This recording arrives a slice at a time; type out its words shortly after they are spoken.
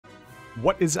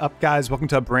What is up, guys? Welcome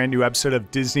to a brand new episode of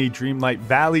Disney Dreamlight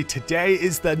Valley. Today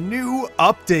is the new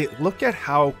update. Look at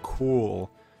how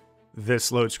cool this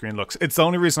load screen looks. It's the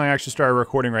only reason I actually started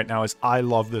recording right now is I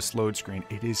love this load screen.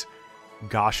 It is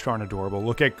gosh darn adorable.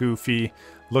 Look at Goofy.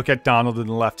 Look at Donald on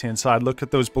the left-hand side. Look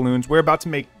at those balloons. We're about to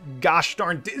make gosh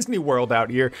darn Disney World out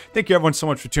here. Thank you everyone so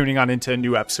much for tuning on into a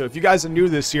new episode. If you guys are new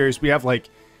to this series, we have like,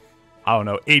 I don't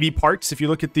know, 80 parts. If you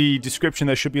look at the description,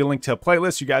 there should be a link to a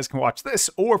playlist. You guys can watch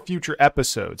this or future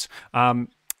episodes. I'll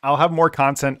have more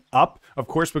content up. Of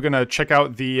course, we're going to check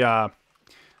out the...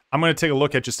 I'm going to take a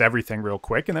look at just everything real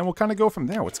quick, and then we'll kind of go from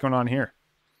there. What's going on here?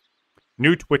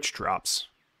 New Twitch drops.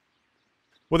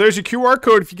 Well, there's your QR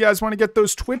code if you guys want to get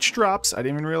those Twitch drops. I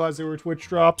didn't even realize they were Twitch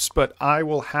drops, but I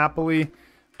will happily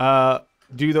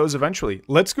do those eventually.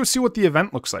 Let's go see what the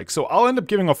event looks like. So I'll end up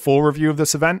giving a full review of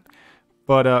this event.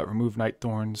 But remove night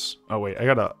thorns. Oh wait, I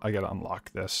gotta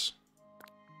unlock this.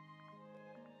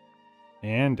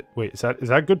 And wait, is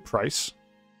that good price?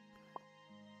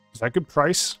 Is that good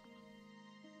price?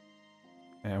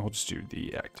 And we'll just do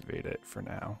deactivate it for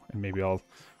now, and maybe we'll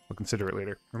consider it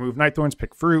later. Remove night thorns,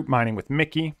 pick fruit, mining with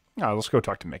Mickey. Let's go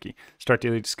talk to Mickey. Start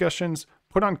daily discussions.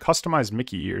 Put on customized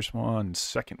Mickey ears. 1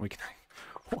 second, we can.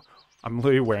 I'm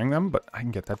literally wearing them, but I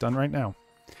can get that done right now.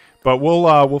 But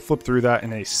we'll flip through that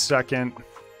in a second.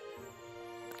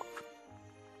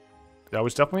 That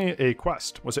was definitely a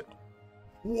quest. Was it?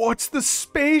 What's the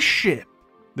spaceship?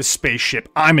 The spaceship.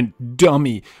 I'm a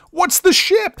dummy. What's the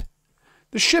ship?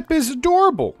 The ship is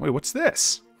adorable. Wait, what's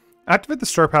this? Activate the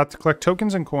star path to collect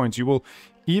tokens and coins. You will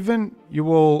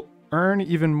earn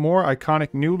even more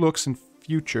iconic new looks in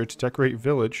future to decorate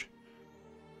village.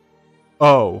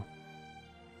 Oh.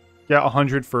 Yeah,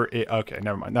 100 for it. Okay,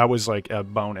 never mind. That was like a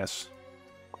bonus.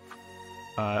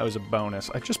 That was a bonus.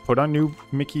 I just put on new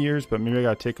Mickey ears, but maybe I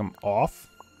gotta take them off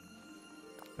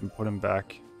and put them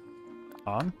back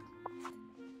on.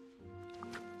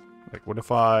 Like, what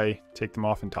if I take them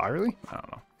off entirely? I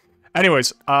don't know.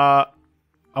 Anyways, I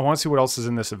want to see what else is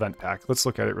in this event pack. Let's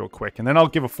look at it real quick, and then I'll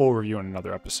give a full review in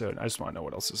another episode. I just want to know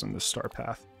what else is in this star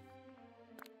path.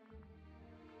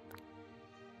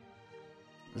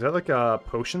 Is that like a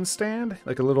potion stand?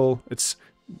 Like a little, it's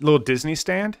a little Disney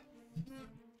stand?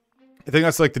 I think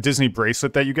that's like the Disney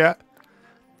bracelet that you get.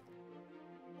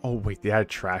 Oh wait, they added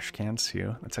trash cans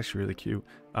too. That's actually really cute.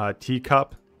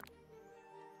 Teacup.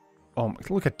 Oh,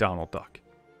 look at Donald Duck.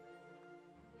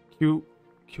 Cute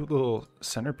little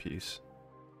centerpiece.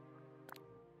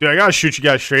 Dude, I gotta shoot you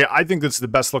guys straight. I think this is the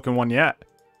best looking one yet.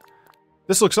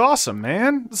 This looks awesome,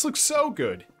 man. This looks so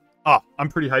good. Oh, I'm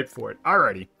pretty hyped for it.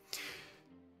 Alrighty.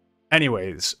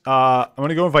 Anyways, I'm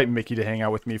gonna go invite Mickey to hang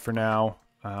out with me for now.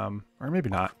 Or maybe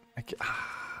not.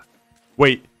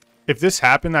 Wait, if this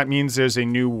happened, that means there's a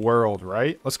new world,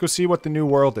 right? Let's go see what the new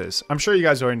world is. I'm sure you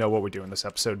guys already know what we're doing this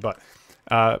episode, but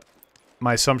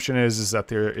my assumption is that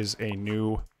there is a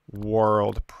new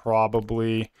world,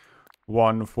 probably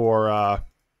one for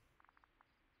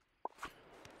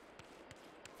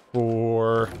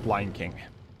Lion King.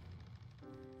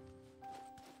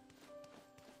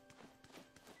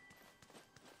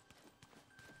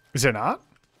 Is there not?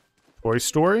 Toy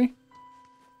Story?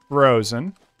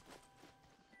 Frozen.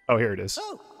 Oh, here it is.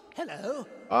 Oh,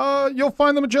 hello. You'll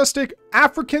find the majestic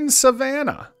African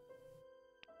savanna.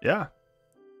 Yeah.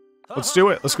 Let's do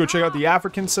it. Let's go check out the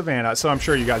African savanna. So I'm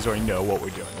sure you guys already know what we're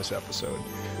doing this episode.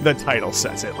 The title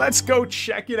says it. Let's go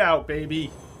check it out,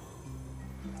 baby.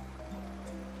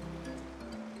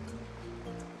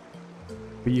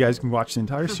 But you guys can watch the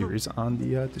entire series on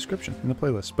the description in the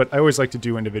playlist. But I always like to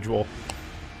do individual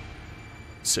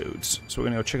episodes. So we're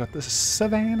gonna go check out this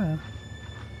savannah.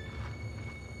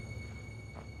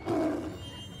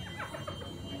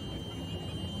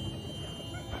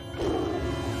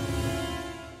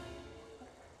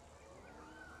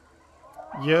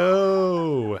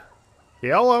 Yo.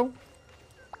 Hello.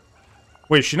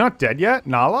 Wait, is she not dead yet?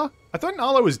 Nala? I thought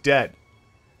Nala was dead.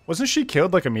 Wasn't she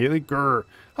killed like immediately? Grr.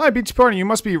 Hi, Beach Party. You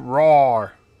must be raw.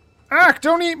 Ah,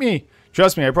 don't eat me.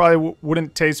 Trust me, I probably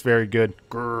wouldn't taste very good.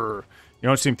 Grr. You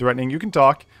don't seem threatening. You can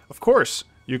talk. Of course.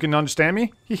 You can understand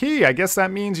me? Hee hee. I guess that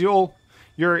means you're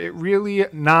really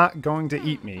not going to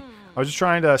eat me. I was just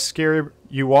trying to scare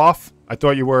you off. I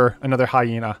thought you were another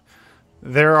hyena.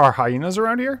 There are hyenas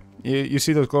around here? You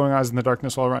see those glowing eyes in the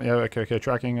darkness all around? Yeah, okay.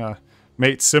 Tracking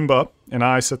mate Simba. And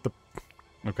I set the...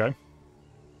 Okay.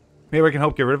 Maybe I can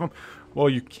help get rid of them. Well,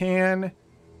 you can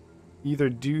either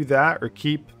do that or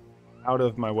keep out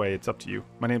of my way. It's up to you.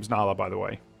 My name's Nala, by the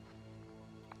way.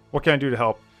 What can I do to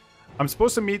help? I'm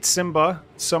supposed to meet Simba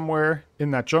somewhere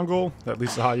in that jungle that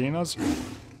leads to hyenas.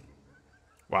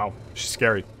 Wow, she's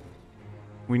scary.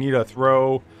 We need to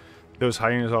throw those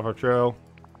hyenas off our trail.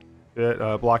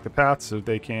 Block the path so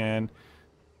they can...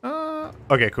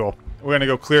 okay, cool. We're gonna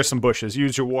go clear some bushes.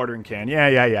 Use your watering can.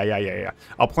 Yeah.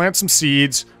 I'll plant some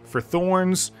seeds for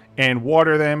thorns and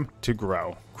water them to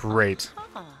grow. Great.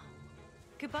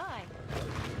 Goodbye.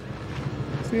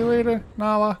 See you later,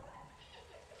 Nala.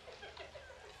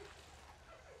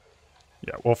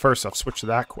 Yeah, well, first off, switch to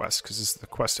that quest, because this is the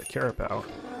quest I care about.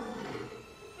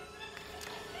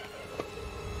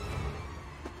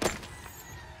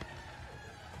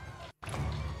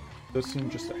 Does seem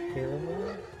just a hair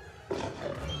more.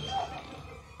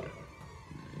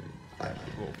 A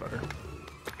little better.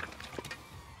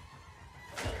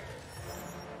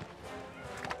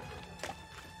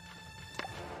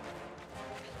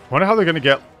 Wonder how they're gonna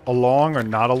get along or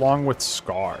not along with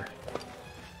Scar.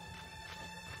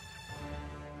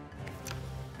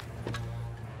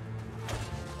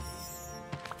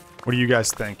 What do you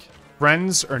guys think?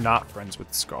 Friends or not friends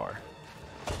with Scar?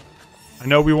 I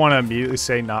know we want to immediately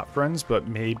say not friends, but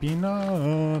maybe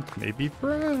not. Maybe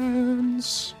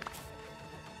friends.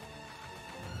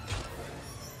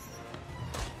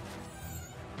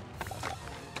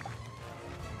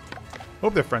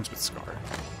 Hope they're friends with Scar.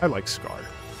 I like Scar.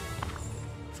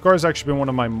 Scar's actually been one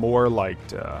of my more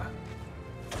liked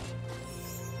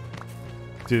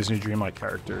Disney Dreamlight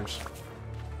characters.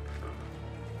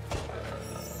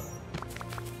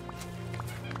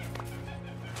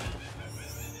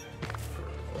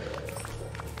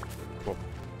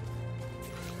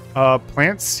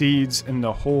 Plant seeds in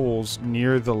the holes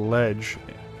near the ledge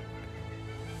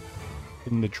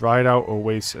in the dried out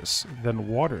oasis, then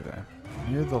water them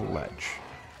near the ledge.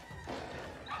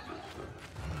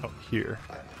 Oh, here.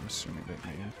 I'm assuming they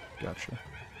mean. Gotcha.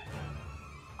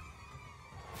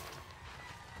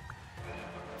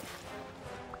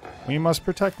 We must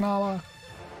protect Nala.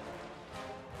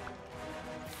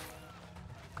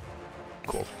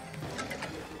 Cool.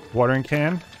 Watering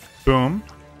can. Boom.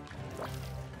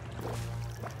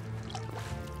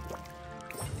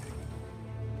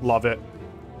 Love it.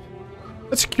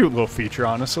 That's a cute little feature,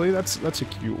 honestly. That's a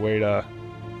cute way to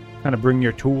kind of bring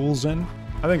your tools in.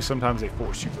 I think sometimes they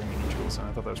force you bringing your tools in.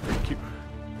 I thought that was pretty cute.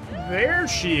 There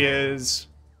she is.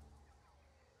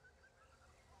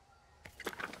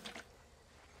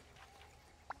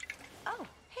 Oh,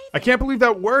 hey. I can't believe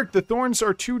that worked. The thorns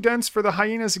are too dense for the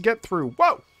hyenas to get through.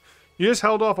 Whoa! You just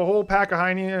held off a whole pack of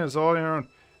hyenas all your own.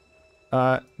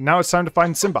 Now it's time to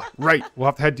find Simba. Right, we'll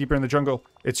have to head deeper in the jungle.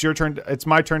 It's your turn. It's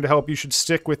my turn to help. You should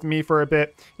stick with me for a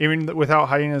bit. Even without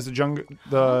hyenas,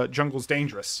 the jungle's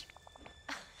dangerous.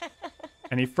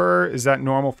 Any fur? Is that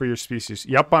normal for your species?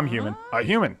 Yep, I'm human.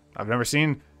 Human. I've never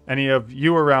seen any of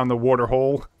you around the water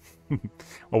hole.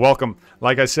 Well, welcome.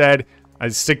 Like I said, I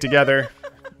stick together.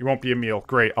 You won't be a meal.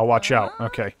 Great, I'll watch out.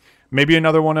 Okay. Maybe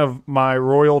another one of my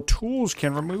royal tools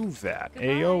can remove that.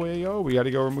 Ayo, ayo. We gotta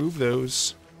go remove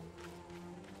those.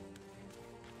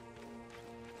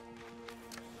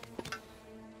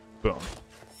 Boom.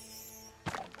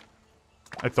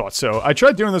 I thought so. I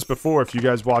tried doing this before. If you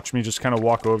guys watched me just kind of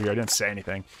walk over here, I didn't say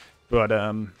anything. But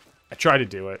I tried to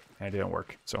do it, and it didn't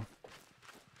work. So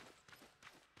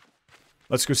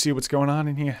let's go see what's going on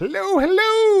in here. Hello,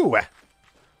 hello!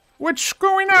 What's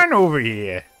going on over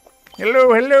here?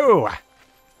 Hello, hello!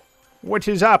 What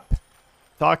is up?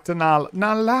 Talk to Nala.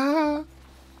 Nala!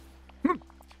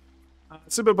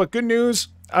 Simba, but good news.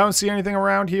 I don't see anything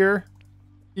around here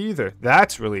either.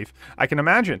 That's relief. I can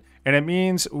imagine. And it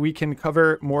means we can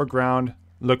cover more ground.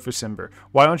 Look for Simba.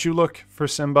 Why don't you look for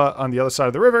Simba on the other side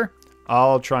of the river?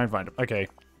 I'll try and find him. Okay.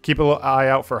 Keep an eye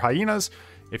out for hyenas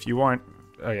if you want.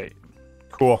 Okay.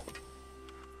 Cool.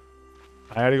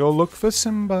 I gotta go look for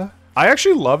Simba. I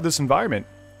actually love this environment.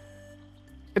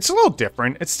 It's a little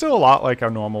different. It's still a lot like our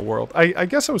normal world. I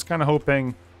guess I was kind of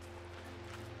hoping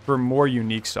for more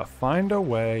unique stuff. Find a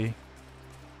way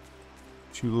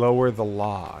to lower the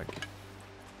log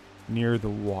near the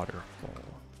waterfall.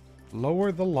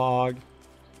 Lower the log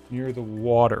near the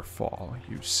waterfall,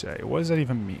 you say. What does that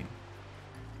even mean?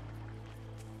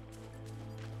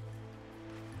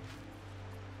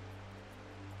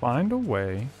 Find a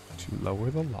way to lower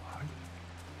the log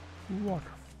to the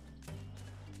waterfall.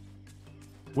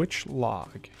 Which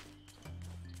log?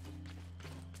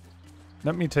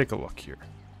 Let me take a look here.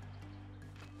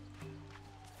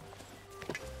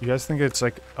 You guys think it's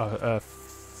like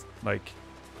like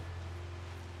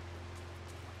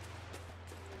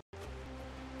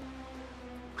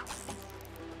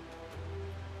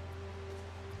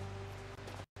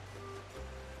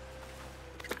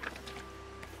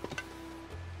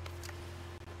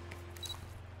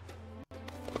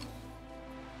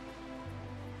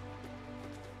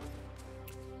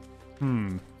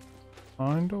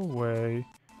Find a way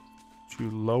to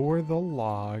lower the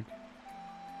log.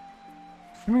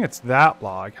 Assuming it's that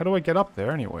log. How do I get up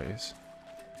there anyways?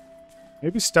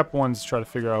 Maybe step 1 is try to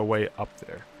figure out a way up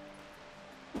there.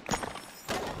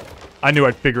 I knew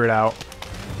I'd figure it out.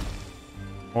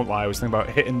 Won't lie, I was thinking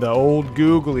about hitting the old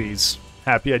googlies.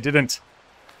 Happy I didn't.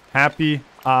 Happy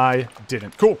I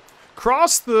didn't. Cool.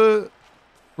 Cross the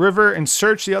river and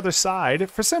search the other side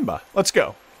for Simba. Let's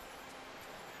go.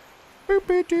 Boop,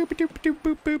 boop, doop, doop, doop,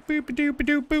 boop, boop, boop, doop,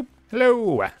 doop, boop.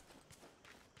 Hello.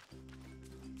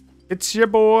 It's your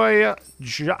boy,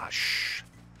 Josh.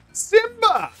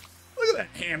 Simba! Look at that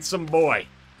handsome boy.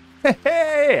 Hey,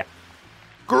 hey.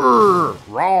 Grrr,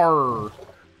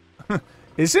 rawr.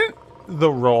 Isn't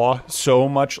the raw so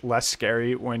much less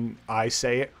scary when I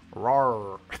say it?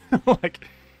 Rawr. Like,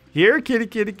 here, kitty,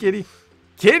 kitty, kitty.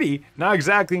 Kitty? Not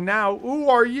exactly now. Who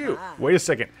are you? Wait a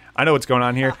second. I know what's going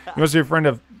on here. You must be a friend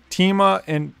of Tima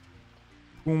and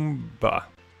Pumbaa.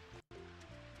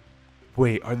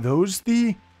 Wait, are those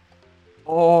the...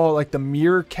 Oh, like the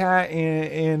meerkat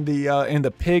and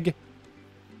the pig?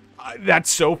 That's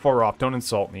so far off. Don't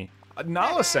insult me.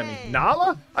 Nala sent me.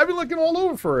 Nala? I've been looking all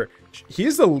over for her.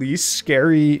 He's the least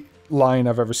scary lion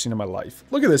I've ever seen in my life.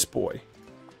 Look at this boy.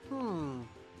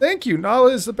 Thank you.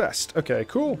 Nala is the best. Okay,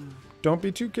 cool. Don't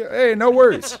be too Hey, no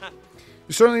worries.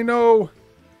 You certainly know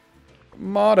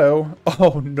motto.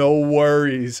 Oh, no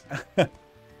worries.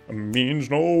 Means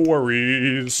no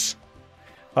worries.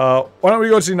 Why don't we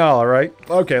go see Nala, right?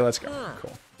 Okay, let's go.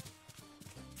 Cool.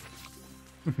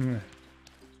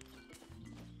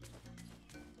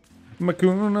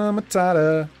 Makuna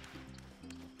Matata.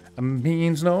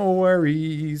 Means no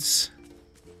worries.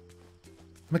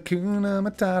 Makuna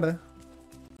Matata.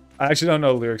 I actually don't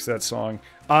know the lyrics to that song.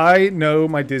 I know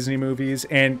my Disney movies,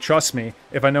 and trust me,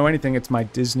 if I know anything, it's my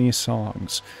Disney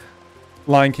songs.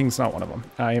 Lion King's not one of them.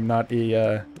 I am not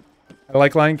a... I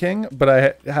like Lion King, but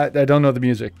I don't know the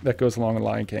music that goes along with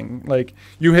Lion King. Like,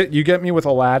 you get me with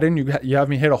Aladdin, you have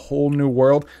me hit a whole new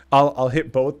world. I'll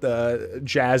hit both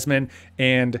Jasmine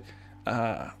and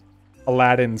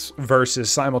Aladdin's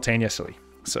verses simultaneously.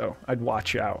 So I'd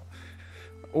watch out.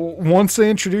 Once they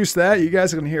introduce that, you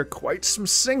guys are going to hear quite some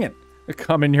singing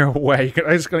coming your way. You're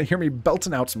just going to hear me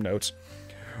belting out some notes.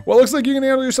 Well, looks like you can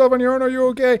handle yourself on your own. Are you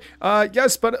okay?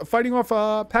 Yes, but fighting off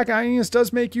a pack of hyenas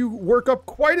does make you work up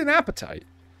quite an appetite.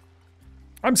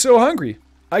 I'm so hungry.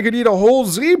 I could eat a whole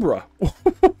zebra. Not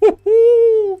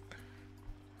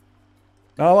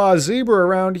a lot of zebra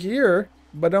around here,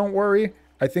 but don't worry.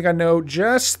 I think I know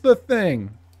just the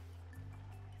thing.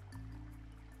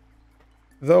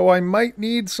 Though I might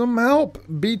need some help,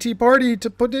 Bringtheparty, to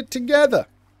put it together.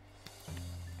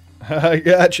 I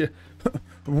gotcha.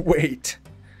 Wait.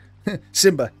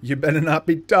 Simba, you better not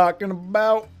be talking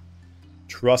about...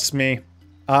 Trust me.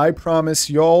 I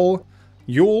promise you'll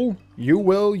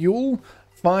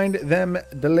find them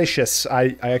delicious.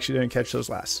 I actually didn't catch those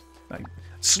last.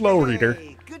 Slow reader.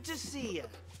 Good to see you.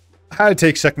 I had to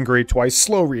take second grade twice.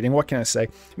 Slow reading. What can I say?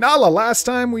 Nala, last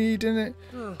time we didn't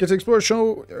get to explore a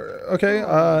show. Okay.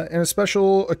 And a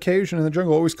special occasion in the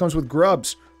jungle always comes with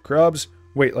grubs. Grubs?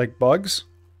 Wait, like bugs?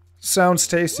 Sounds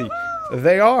tasty.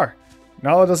 They are.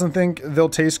 Nala doesn't think they'll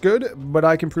taste good, but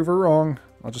I can prove her wrong.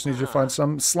 I'll just need you to find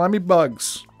some slimy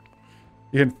bugs.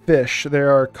 You can fish.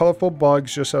 There are colorful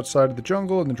bugs just outside of the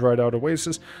jungle in the dried out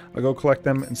oasis. I'll go collect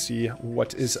them and see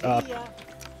what is up.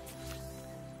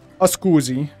 A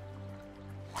scusi.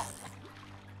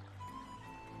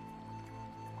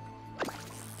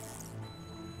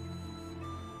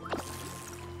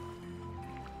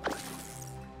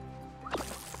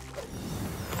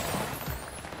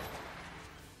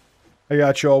 I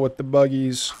got y'all with the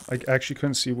buggies. I actually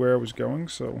couldn't see where I was going,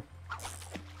 so...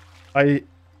 I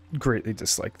greatly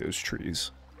dislike those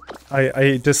trees.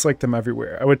 I dislike them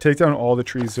everywhere. I would take down all the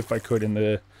trees if I could in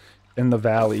the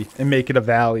valley and make it a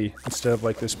valley instead of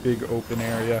like this big open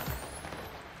area.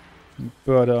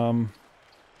 But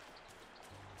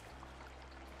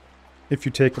if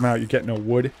you take them out, you get no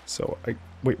wood. So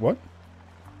wait, what?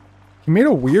 He made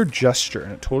a weird gesture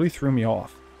and it totally threw me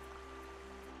off.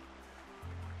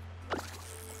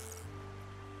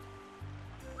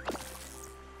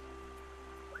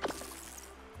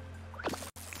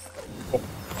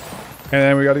 And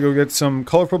then we gotta go get some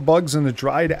colorful bugs in the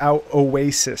dried out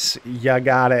oasis. You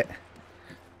got it.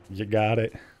 You got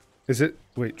it. Is it?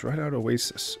 Wait, dried out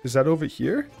oasis. Is that over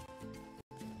here?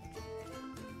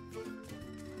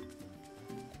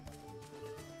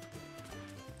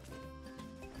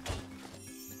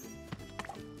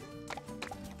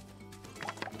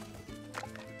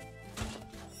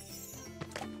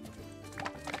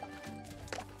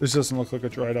 This doesn't look like a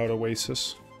dried out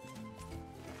oasis.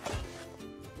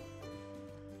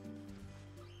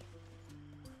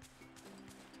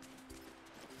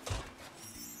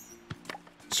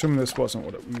 assuming this wasn't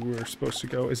what we were supposed to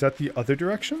go. Is that the other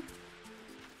direction?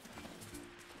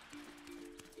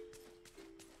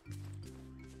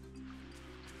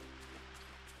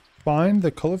 Find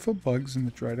the colorful bugs in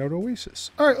the dried out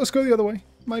oasis. Alright, let's go the other way.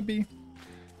 Might be.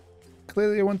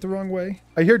 Clearly I went the wrong way.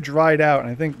 I hear dried out, and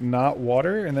I think not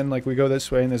water, and then like we go this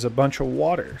way and there's a bunch of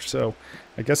water. So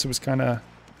I guess it was kind of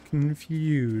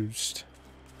confused.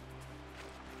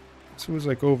 So it was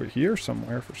like over here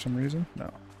somewhere for some reason.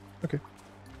 No. Okay.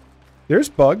 There's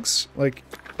bugs, like,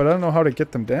 but I don't know how to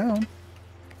get them down.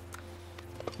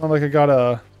 Not like I got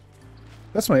a...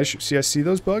 That's my issue. See, I see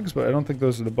those bugs, but I don't think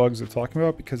those are the bugs they're talking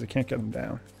about because I can't get them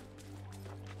down.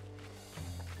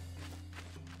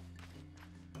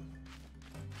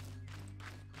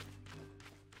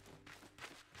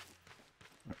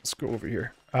 Let's go over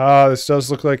here. Ah, this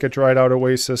does look like a dried out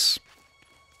oasis.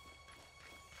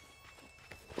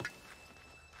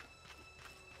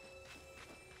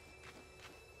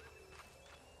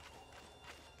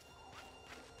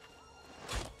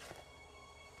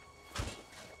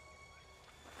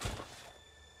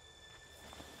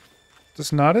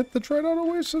 Is not it the dried out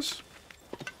oasis?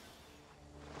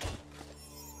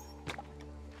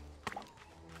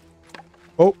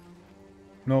 Oh.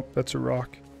 Nope, that's a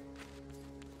rock.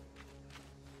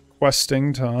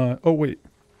 Questing time. Oh, wait.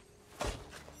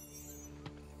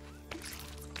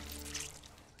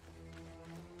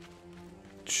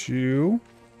 Two.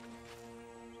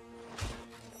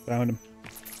 Found him.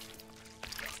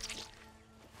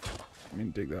 I mean,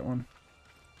 dig that one.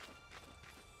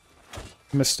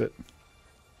 Missed it.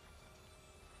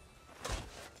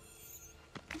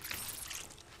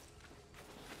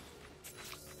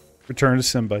 Return to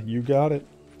Simba. You got it.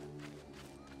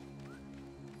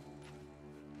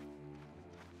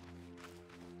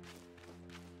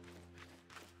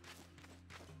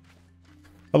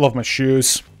 I love my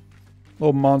shoes.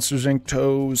 Little Monsters Inc.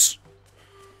 toes.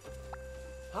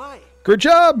 Hi. Good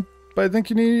job! But I think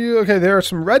you need... Okay, there are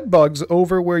some red bugs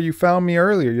over where you found me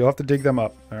earlier. You'll have to dig them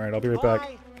up. Alright, I'll be right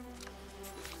back.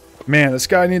 Man, this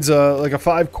guy needs a like a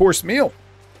 5-course meal.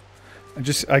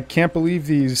 I can't believe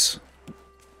these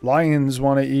lions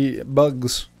want to eat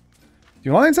bugs.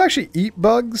 Do lions actually eat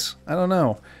bugs? I don't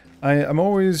know. I'd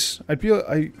be a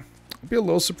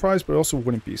little surprised, but also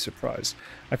wouldn't be surprised.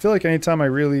 I feel like anytime I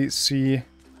really see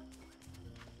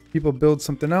people build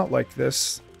something out like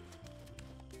this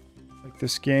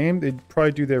game, they'd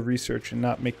probably do their research and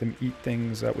not make them eat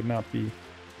things that would not be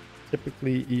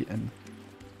typically eaten.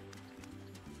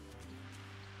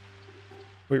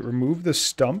 Wait, remove the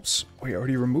stumps? Wait, I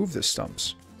already removed the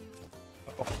stumps.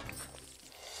 Uh-oh.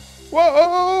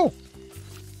 Whoa!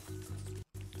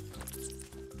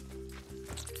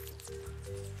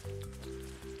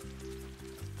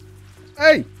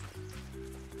 Hey!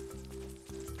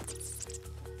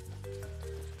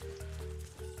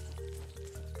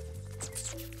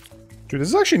 Dude, this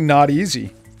is actually not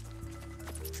easy.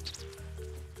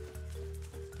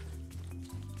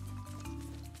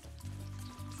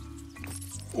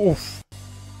 Oof.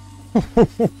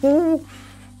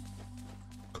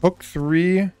 Cook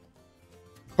three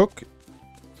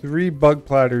bug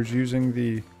platters using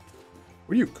the...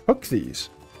 Where do you cook these?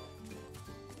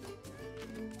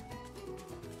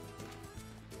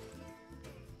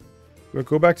 Do I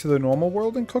go back to the normal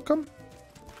world and cook them?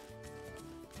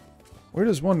 Where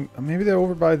does one... Maybe they're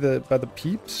over by the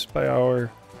peeps? By our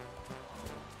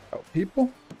people?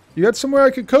 You got somewhere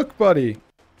I could cook, buddy?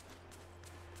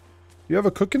 You have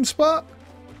a cooking spot?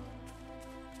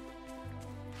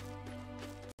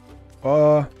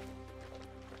 I'm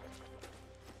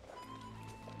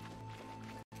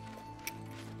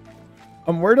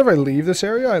worried if I leave this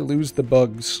area, I lose the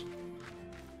bugs.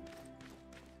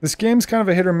 This game's kind of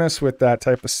a hit or miss with that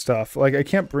type of stuff. Like, I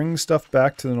can't bring stuff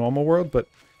back to the normal world, but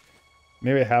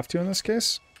maybe I have to in this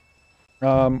case.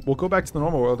 We'll go back to the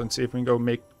normal world and see if we can go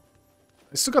make...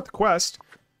 I still got the quest.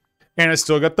 And I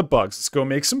still got the bugs. Let's go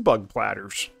make some bug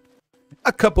platters.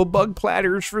 A couple bug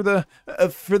platters for the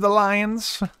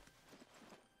lions.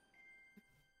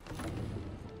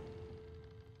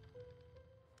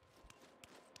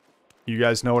 You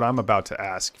guys know what I'm about to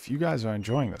ask. If you guys are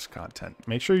enjoying this content,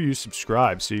 make sure you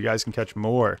subscribe so you guys can catch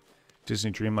more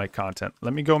Disney Dreamlight content.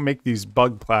 Let me go make these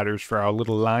bug platters for our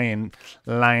little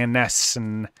lioness,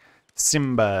 and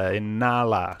Simba and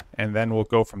Nala, and then we'll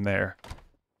go from there.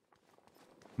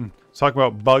 Let's talk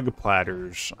about bug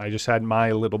platters. I just had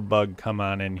my little bug come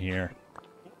on in here.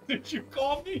 Did you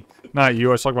call me? Not you,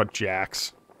 I was talking about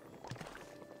Jax.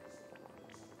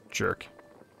 Jerk.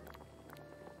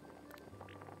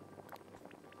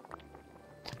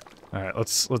 Alright,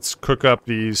 let's cook up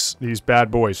these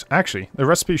bad boys. Actually, the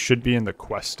recipe should be in the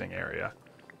questing area.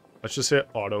 Let's just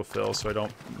hit autofill so I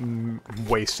don't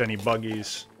waste any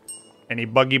buggies. Any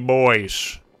buggy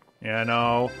boys. You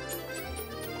know?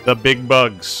 The big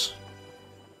bugs.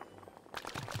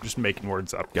 I'm just making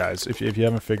words up, guys. If you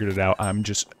haven't figured it out, I'm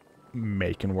just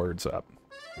making words up.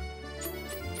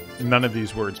 None of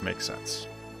these words make sense.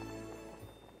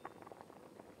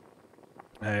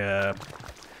 I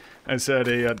said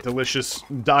a delicious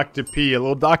Dr. P, a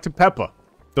little Dr. Pepper,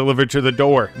 delivered to the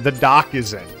door. The doc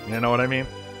is in. You know what I mean?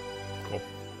 Cool.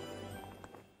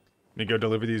 Let me go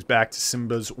deliver these back to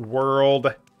Simba's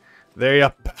world. They're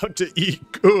about to eat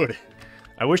good.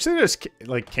 I wish they just,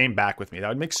 like, came back with me. That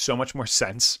would make so much more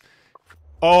sense.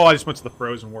 Oh, I just went to the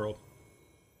frozen world.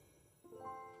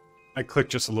 I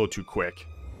clicked just a little too quick.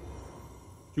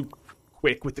 Too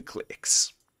quick with the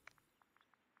clicks.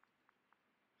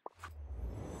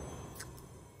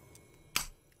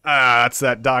 Ah, that's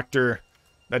that Dr.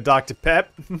 Pep. Dr.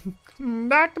 Pep.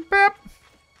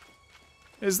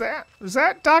 Is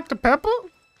that Dr. Pepper?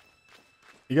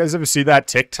 You guys ever see that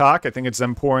TikTok? I think it's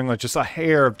them pouring like just a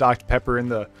hair of Dr. Pepper in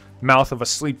the mouth of a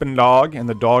sleeping dog, and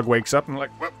the dog wakes up and like,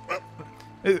 whoop,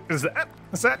 whoop. Is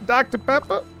that Dr.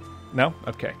 Pepper? No?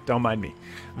 Okay, don't mind me.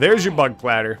 There's your bug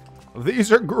platter.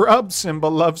 These are grubs Simba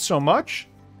loves so much.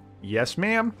 Yes,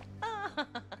 ma'am.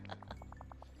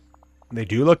 They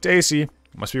do look tasty.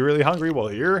 Must be really hungry. Well,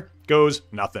 here goes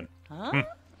nothing. Huh?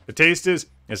 The taste is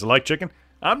it like chicken?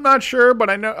 I'm not sure, but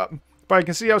I know. But I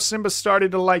can see how Simba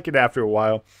started to like it after a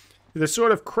while. They're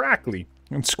sort of crackly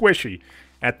and squishy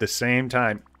at the same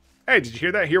time. Hey, did you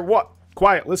hear that? Hear what?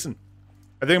 Quiet, listen.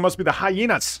 I think it must be the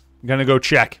hyenas. I'm gonna go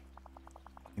check.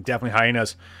 Definitely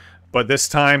hyenas. But this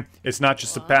time, it's not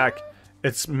just a pack.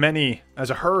 It's many, as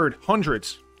a herd,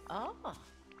 hundreds. Oh.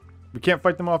 We can't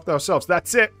fight them off ourselves.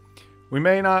 That's it. We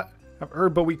may not have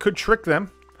heard, but we could trick them.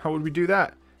 How would we do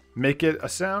that? Make it a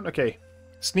sound? Okay.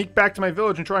 Sneak back to my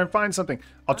village and try and find something.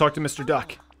 I'll talk to Mr.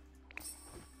 Duck.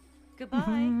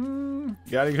 Goodbye.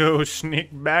 Gotta go sneak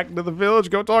back to the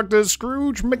village. Go talk to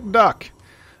Scrooge McDuck.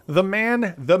 The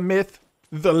man, the myth,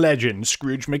 the legend,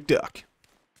 Scrooge McDuck.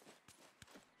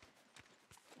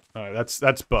 Alright,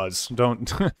 that's Buzz.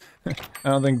 Don't... I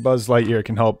don't think Buzz Lightyear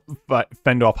can help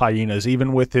fend off hyenas,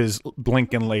 even with his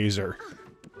blinking laser.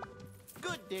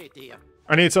 Good day, dear.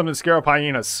 I need something to scare up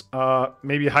hyenas.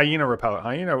 Maybe hyena repellent.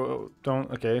 Hyena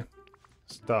don't... Okay.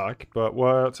 Stuck. But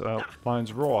what?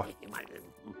 Lines raw.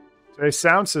 Today's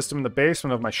sound system in the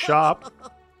basement of my shop.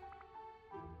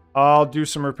 I'll do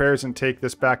some repairs and take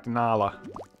this back to Nala.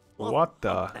 What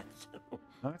the? I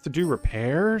have to do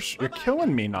repairs? You're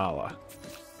killing me, Nala.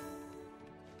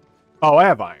 Oh, I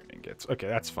have iron ingots. Okay,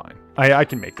 that's fine. I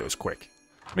can make those quick.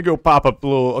 Let me go pop up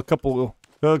a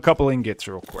couple ingots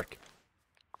real quick.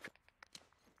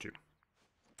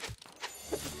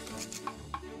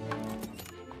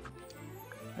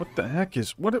 What the heck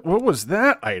is... What was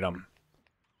that item?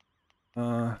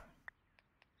 There's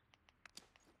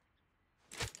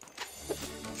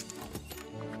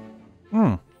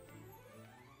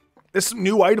some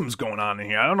new items going on in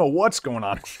here. I don't know what's going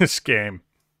on in this game.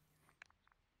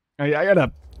 I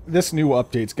gotta... This new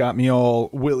update's got me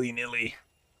all willy-nilly.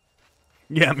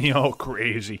 Got me all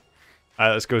crazy.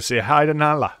 Alright, let's go say hi to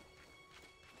Nala.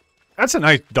 That's a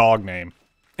nice dog name.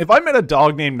 If I met a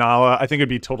dog named Nala, I think it'd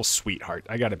be a total sweetheart.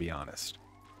 I gotta be honest.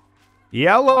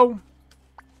 Yellow.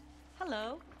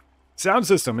 Hello. Sound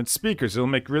system and speakers. It'll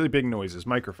make really big noises.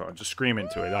 Microphone. Just scream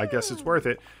into it. I guess it's worth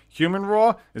it. Human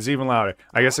roar is even louder.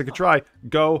 I guess I could try.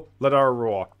 Go. Let our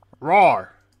roar.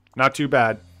 Roar. Not too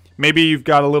bad. Maybe you've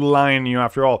got a little lion in you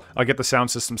after all. I'll get the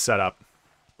sound system set up.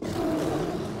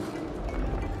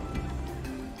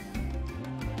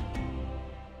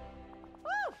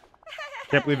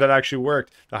 Can't believe that actually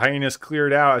worked. The hyenas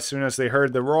cleared out as soon as they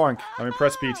heard the roaring. I'm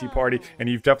impressed, BT Party, and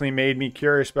you've definitely made me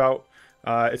curious about...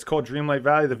 it's called Dreamlight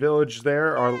Valley. The village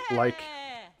there are like...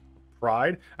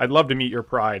 Pride? I'd love to meet your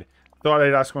pride. Thought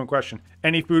I'd ask one question.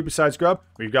 Any food besides grub?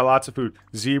 We've got lots of food.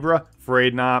 Zebra?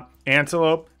 Afraid not.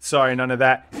 Antelope? Sorry, none of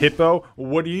that. Hippo?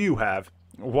 What do you have?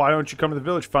 Why don't you come to the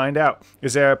village? Find out.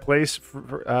 Is there a place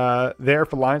there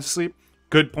for lions to sleep?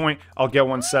 Good point. I'll get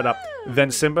one set up.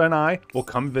 Then Simba and I will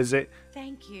come visit.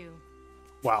 Thank you.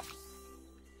 Wow.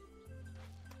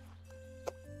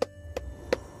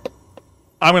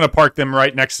 I'm going to park them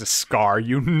right next to Scar.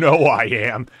 You know I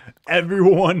am.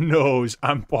 Everyone knows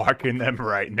I'm parking them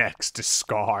right next to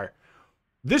Scar.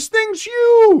 This thing's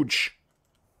huge!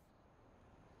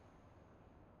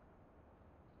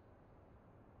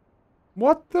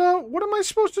 What am I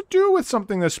supposed to do with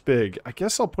something this big? I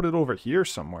guess I'll put it over here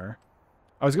somewhere.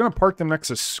 I was going to park them next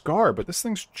to Scar, but this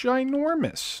thing's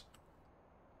ginormous.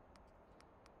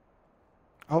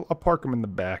 I'll park them in the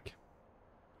back.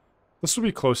 This will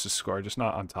be close to Scar, just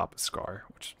not on top of Scar,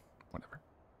 which, whatever.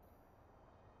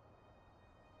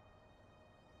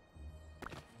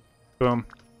 Boom.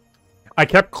 I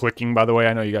kept clicking, by the way.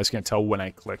 I know you guys can't tell when I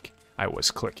click. I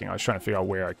was clicking. I was trying to figure out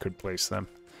where I could place them.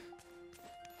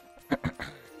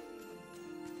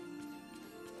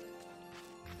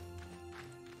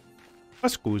 A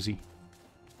squeezy.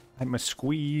 I must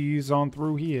squeeze on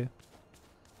through here.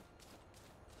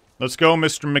 Let's go,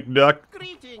 Mr. McDuck.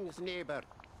 Greetings, neighbor.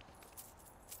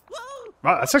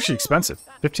 Wow, that's actually expensive.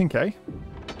 15K?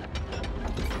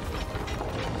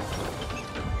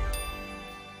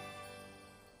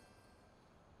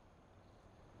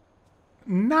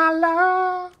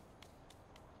 Nala.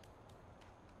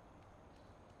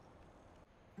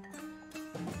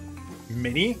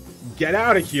 Minnie, get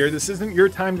out of here. This isn't your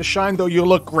time to shine, though you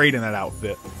look great in that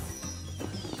outfit.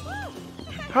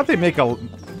 How'd they make a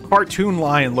cartoon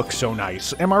lion look so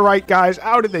nice? Am I right, guys?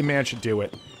 How did they manage to do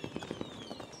it?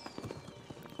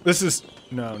 This is...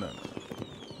 No.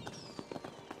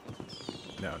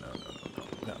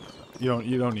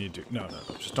 You don't need to... No.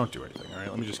 Just don't do anything, alright?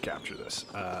 Let me just capture this.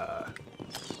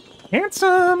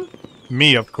 Handsome!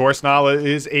 Me, of course. Nala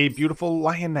is a beautiful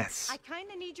lioness. I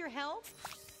kind of need your help.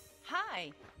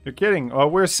 Hi. You're kidding.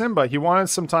 Where's Simba? He wanted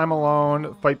some time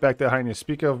alone. Fight back the hyenas.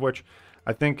 Speaking of which,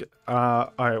 I think...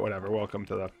 Alright, whatever. Welcome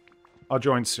to the... I'll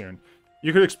join soon.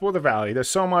 You could explore the valley. There's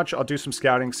so much. I'll do some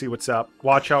scouting, see what's up.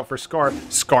 Watch out for Scar.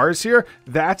 Scar's here?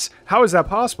 How is that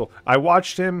possible? I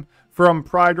watched him from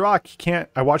Pride Rock.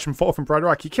 I watched him fall from Pride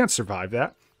Rock. He can't survive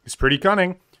that. He's pretty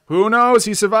cunning. Who knows?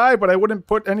 He survived, but I wouldn't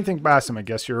put anything past him. I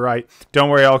guess you're right. Don't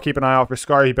worry, I'll keep an eye out for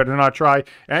Scar. He better not try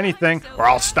anything, or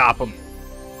I'll stop him.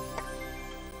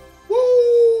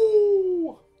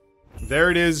 Woo! There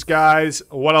it is, guys.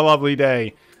 What a lovely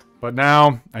day. But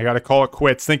now, I gotta call it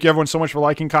quits. Thank you everyone so much for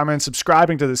liking, commenting, and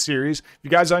subscribing to this series. If you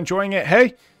guys are enjoying it,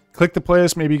 hey, click the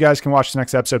playlist. Maybe you guys can watch the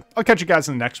next episode. I'll catch you guys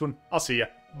in the next one. I'll see ya.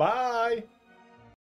 Bye!